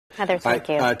Heather, thank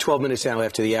you. 12 minutes now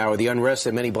after the hour. The unrest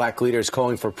of many black leaders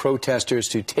calling for protesters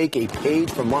to take a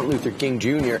page from Martin Luther King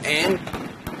Jr. and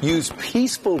use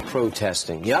peaceful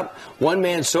protesting. Yep. One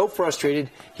man so frustrated,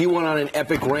 he went on an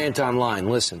epic rant online.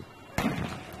 Listen.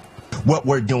 What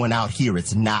we're doing out here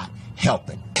is not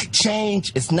helping.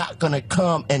 Change is not going to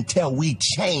come until we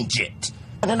change it.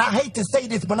 And I hate to say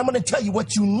this, but I'm going to tell you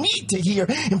what you need to hear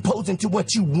opposing to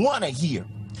what you want to hear.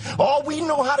 All we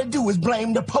know how to do is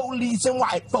blame the police and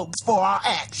white folks for our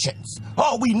actions.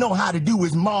 All we know how to do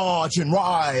is march and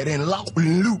riot and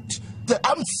loot.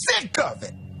 I'm sick of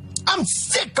it. I'm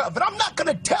sick of it. I'm not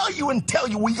going to tell you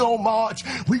we going to march,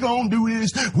 we going to do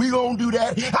this, we going to do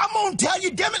that. I'm going to tell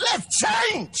you, damn it, let's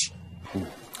change.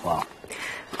 Wow.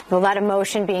 A lot of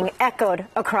emotion being echoed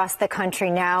across the country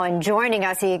now. And joining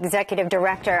us, the executive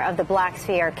director of the Black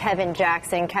Sphere, Kevin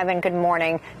Jackson. Kevin, good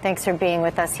morning. Thanks for being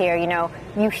with us here. You know,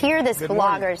 you hear this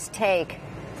blogger's take.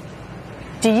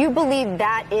 Do you believe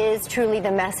that is truly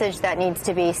the message that needs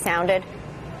to be sounded?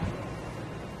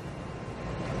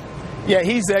 Yeah,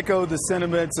 he's echoed the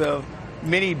sentiments of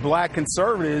many black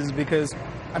conservatives because,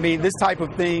 I mean, this type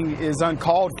of thing is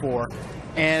uncalled for.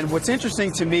 And what's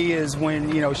interesting to me is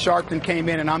when, Sharpton came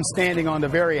in and I'm standing on the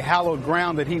very hallowed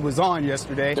ground that he was on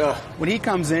yesterday. When he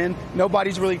comes in,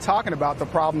 nobody's really talking about the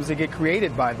problems that get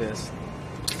created by this.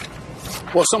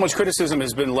 Well, so much criticism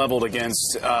has been leveled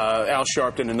against Al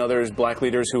Sharpton and others, black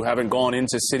leaders who haven't gone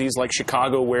into cities like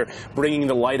Chicago, where bringing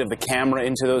the light of the camera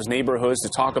into those neighborhoods to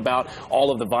talk about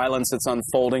all of the violence that's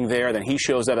unfolding there. Then he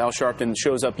shows up, Al Sharpton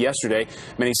shows up yesterday.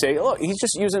 Many say, look, he's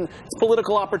just using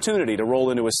political opportunity to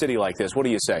roll into a city like this. What do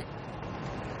you say?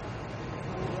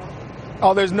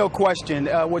 Oh, there's no question.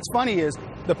 What's funny is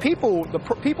the people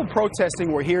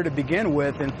protesting were here to begin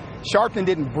with, and Sharpton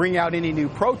didn't bring out any new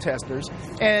protesters.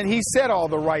 And he said all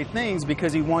the right things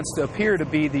because he wants to appear to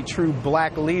be the true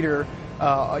black leader,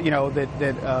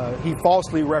 that he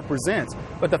falsely represents.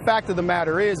 But the fact of the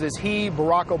matter is he,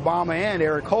 Barack Obama, and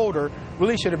Eric Holder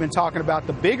really should have been talking about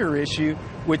the bigger issue,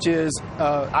 which is,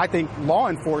 I think, law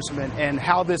enforcement and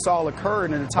how this all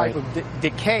occurred and the type of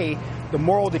decay, the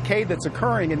moral decay that's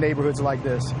occurring in neighborhoods like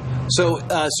this. So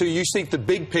you think the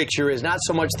big picture is not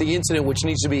so much the incident which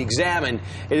needs to be examined,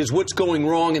 it is what's going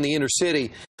wrong in the inner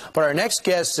city. But our next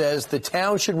guest says the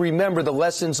town should remember the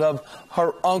lessons of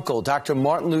her uncle, Dr.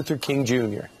 Martin Luther King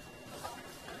Jr.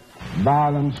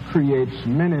 Violence creates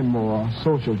many more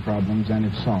social problems than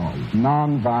it solves.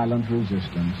 Nonviolent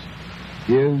resistance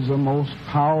is the most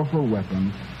powerful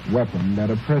weapon that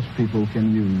oppressed people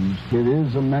can use. It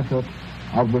is a method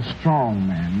of the strong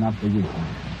man, not the weak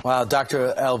man. Wow,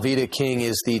 Dr. Alveda King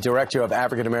is the director of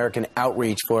African American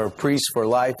Outreach for Priests for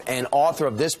Life and author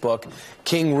of this book,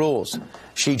 King Rules.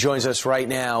 She joins us right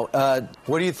now.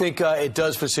 What do you think it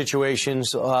does for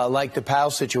situations like the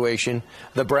Powell situation,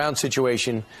 the Brown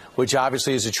situation, which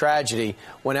obviously is a tragedy,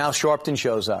 when Al Sharpton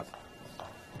shows up?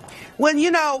 When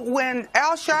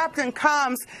Al Sharpton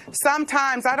comes,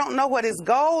 sometimes I don't know what his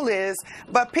goal is,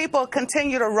 but people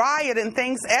continue to riot and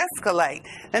things escalate.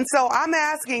 And so I'm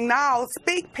asking now,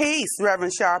 speak peace,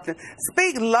 Reverend Sharpton.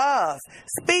 Speak love.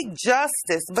 Speak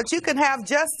justice. But you can have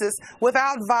justice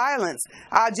without violence.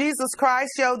 Jesus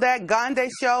Christ showed that. Gandhi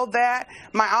showed that.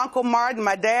 My Uncle Martin,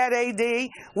 my dad,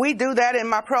 A.D., we do that in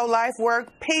my pro-life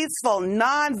work. Peaceful,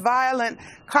 nonviolent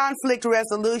conflict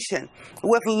resolution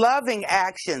with loving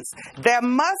actions. There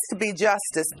must be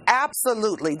justice.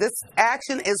 Absolutely. This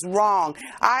action is wrong.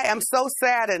 I am so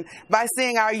saddened by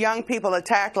seeing our young people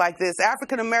attacked like this.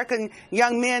 African American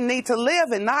young men need to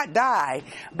live and not die.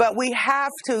 But we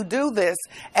have to do this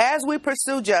as we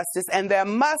pursue justice, and there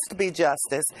must be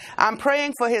justice. I'm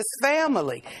praying for his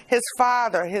family, his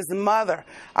father, his mother,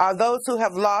 those who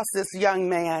have lost this young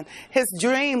man. His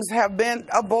dreams have been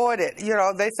aborted.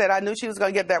 They said, I knew she was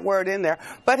going to get that word in there.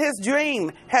 But his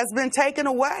dream has been taken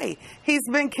away. He's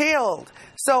been killed.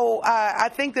 So I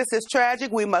think this is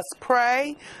tragic. We must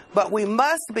pray, but we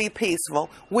must be peaceful.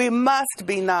 We must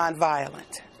be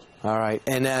nonviolent. All right.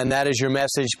 And that is your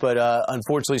message. But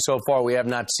unfortunately, so far, we have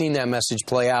not seen that message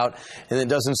play out. And it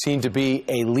doesn't seem to be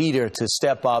a leader to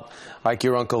step up like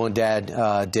your uncle and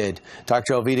dad did.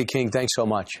 Dr. Alveda King, thanks so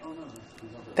much.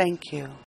 Thank you.